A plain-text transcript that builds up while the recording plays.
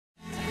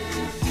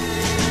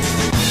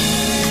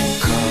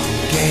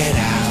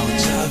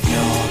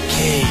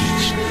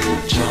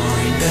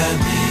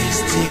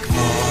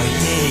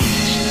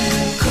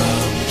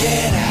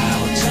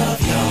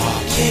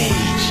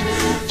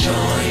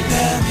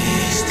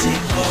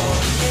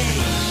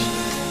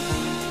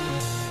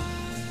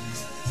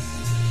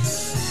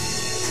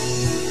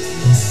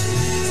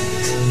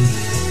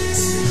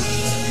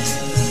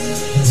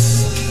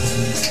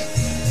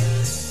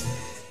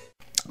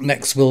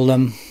next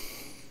we'll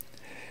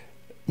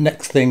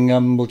next thing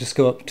we'll just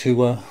go up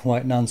to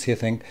White Nancy, I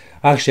think.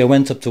 Actually, I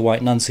went up to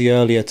White Nancy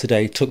earlier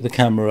today, took the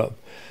camera up,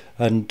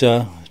 and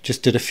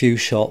just did a few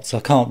shots.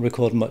 I can't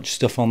record much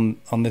stuff on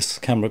this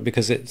camera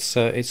because it's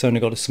only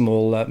got a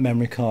small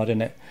memory card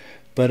in it.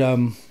 But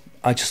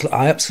I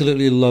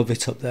absolutely love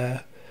it up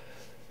there.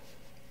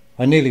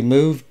 I nearly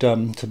moved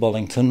to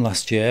Bollington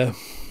last year.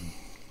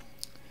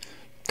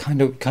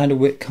 Kind of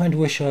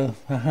wish I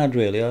had,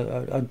 really.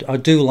 I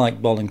do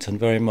like Bollington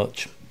very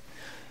much.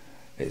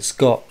 It's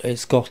got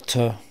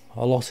a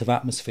lot of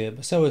atmosphere,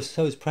 but so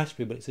is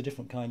Prestbury, but it's a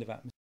different kind of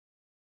atmosphere.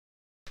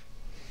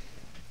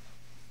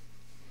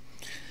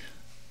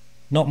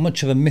 Not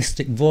much of a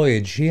mystic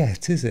voyage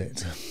yet, is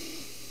it?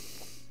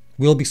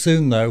 Will be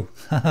soon, though.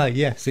 Haha,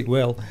 yes, it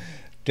will.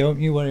 Don't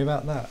you worry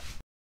about that.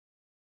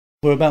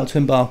 We're about to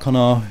embark on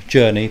our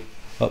journey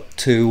up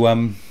to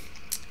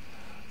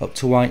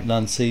White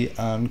Nancy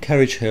and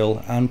Kerridge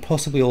Hill, and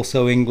possibly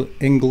also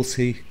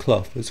Inglesea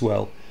Clough as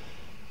well,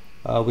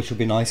 which will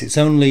be nice. It's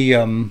only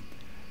a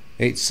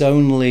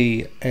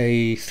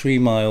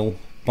 3-mile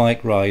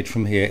bike ride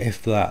from here,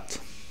 if that,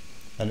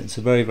 and it's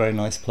a very, very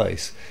nice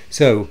place.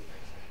 So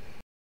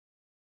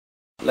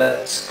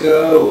let's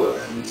go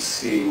and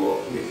see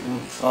what we can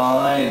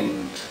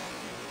find.